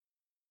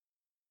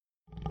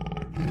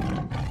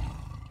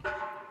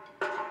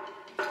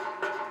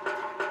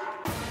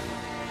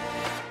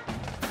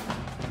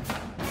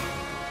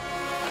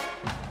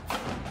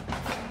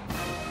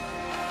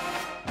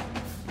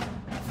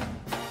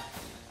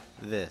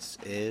This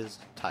is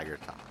Tiger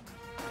Talk.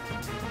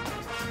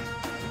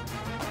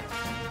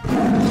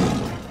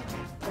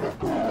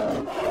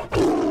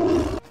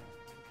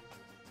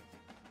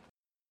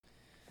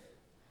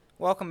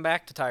 Welcome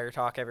back to Tiger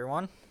Talk,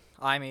 everyone.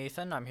 I'm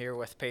Ethan. I'm here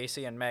with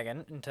Pacey and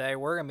Megan, and today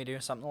we're going to be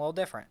doing something a little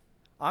different.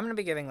 I'm going to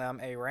be giving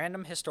them a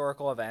random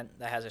historical event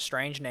that has a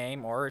strange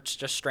name, or it's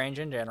just strange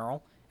in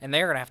general, and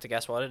they're going to have to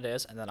guess what it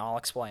is, and then I'll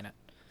explain it.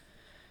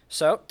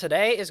 So,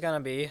 today is going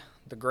to be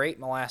the Great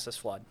Molasses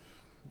Flood.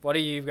 What do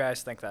you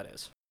guys think that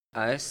is?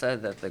 I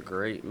said that the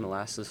Great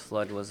Molasses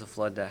Flood was a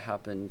flood that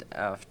happened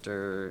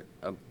after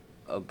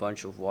a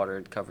bunch of water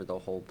had covered the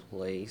whole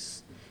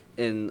place.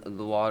 And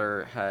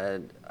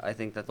I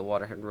think that the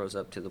water had rose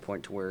up to the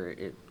point to where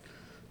it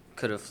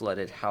could have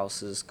flooded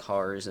houses,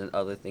 cars, and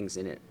other things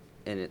in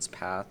its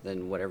path,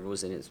 and whatever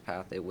was in its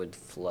path, it would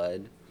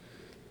flood.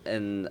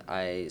 And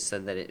I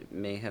said that it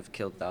may have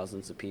killed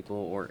thousands of people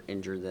or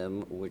injured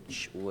them,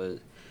 which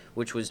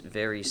was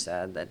very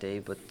sad that day,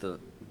 but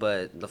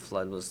the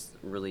flood was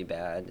really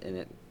bad, and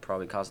it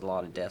probably caused a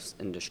lot of deaths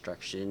and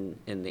destruction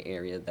in the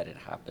area that it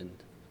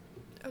happened.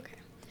 Okay.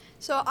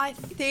 So I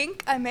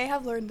think I may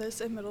have learned this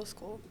in middle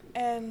school,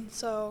 and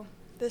so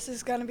this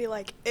is going to be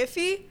like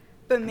iffy,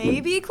 but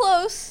maybe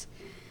close.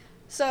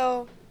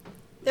 So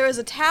there was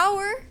a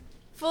tower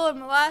full of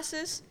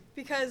molasses,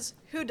 because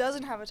who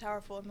doesn't have a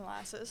tower full of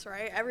molasses,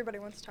 right? Everybody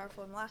wants a tower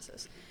full of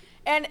molasses.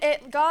 And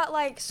it got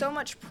like so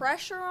much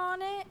pressure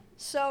on it,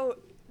 so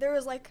there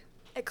was like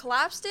it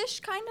collapsed-ish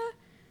kind of.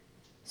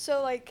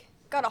 So like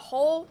got a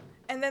hole,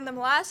 and then the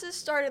molasses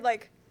started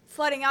like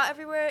flooding out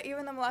everywhere.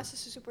 Even though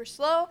molasses is super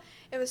slow,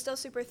 it was still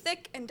super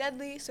thick and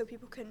deadly, so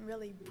people couldn't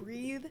really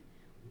breathe.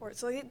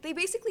 So they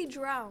basically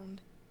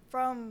drowned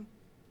from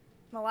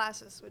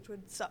molasses, which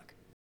would suck.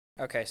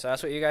 Okay, so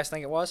that's what you guys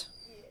think it was?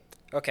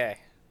 Yeah. Okay,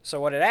 so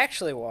what it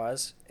actually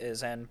was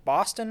is in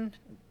Boston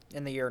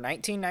in the year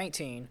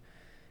 1919,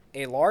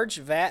 a large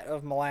vat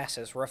of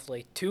molasses,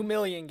 roughly 2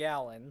 million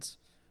gallons,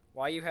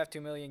 why you have 2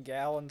 million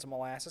gallons of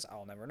molasses,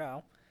 I'll never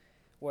know,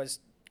 was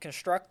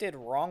constructed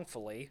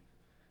wrongfully,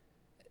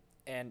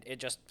 and it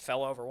just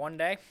fell over one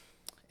day,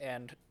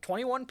 and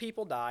 21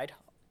 people died,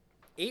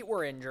 8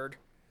 were injured,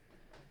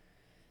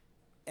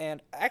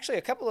 and actually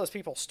a couple of those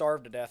people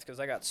starved to death because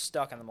they got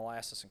stuck in the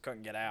molasses and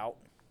couldn't get out.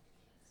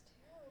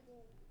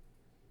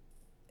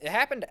 It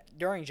happened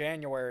during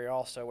January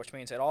also, which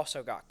means it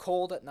also got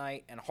cold at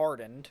night and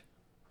hardened.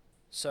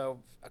 So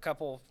a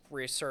couple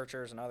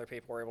researchers and other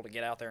people were able to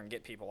get out there and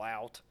get people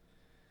out.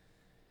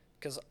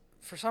 Because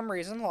for some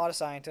reason, a lot of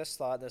scientists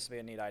thought this would be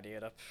a neat idea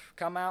to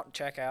come out and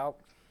check out.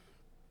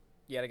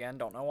 Yet again,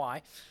 don't know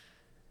why.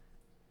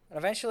 And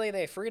eventually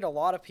they freed a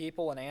lot of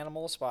people and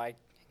animals by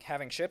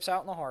having ships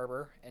out in the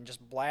harbor and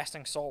just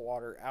blasting salt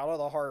water out of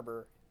the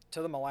harbor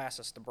to the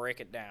molasses to break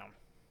it down.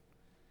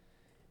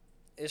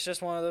 It's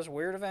just one of those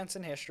weird events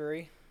in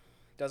history.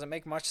 Doesn't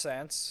make much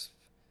sense.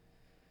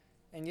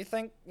 And you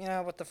think,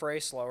 with the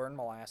phrase slower in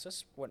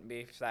molasses, wouldn't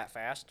be that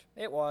fast.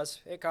 It was.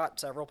 It caught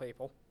several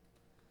people.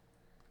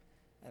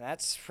 And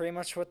that's pretty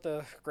much what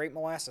the Great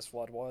Molasses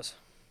Flood was.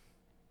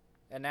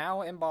 And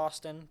now in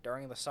Boston,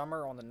 during the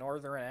summer on the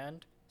northern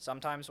end,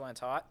 sometimes when it's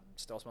hot, it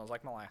still smells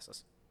like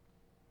molasses.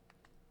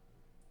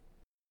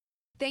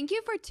 Thank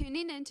you for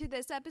tuning in to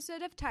this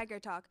episode of Tiger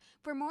Talk.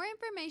 For more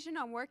information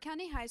on Worth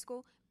County High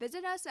School,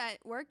 visit us at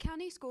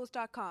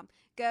worthcountyschools.com.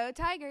 Go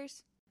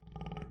Tigers!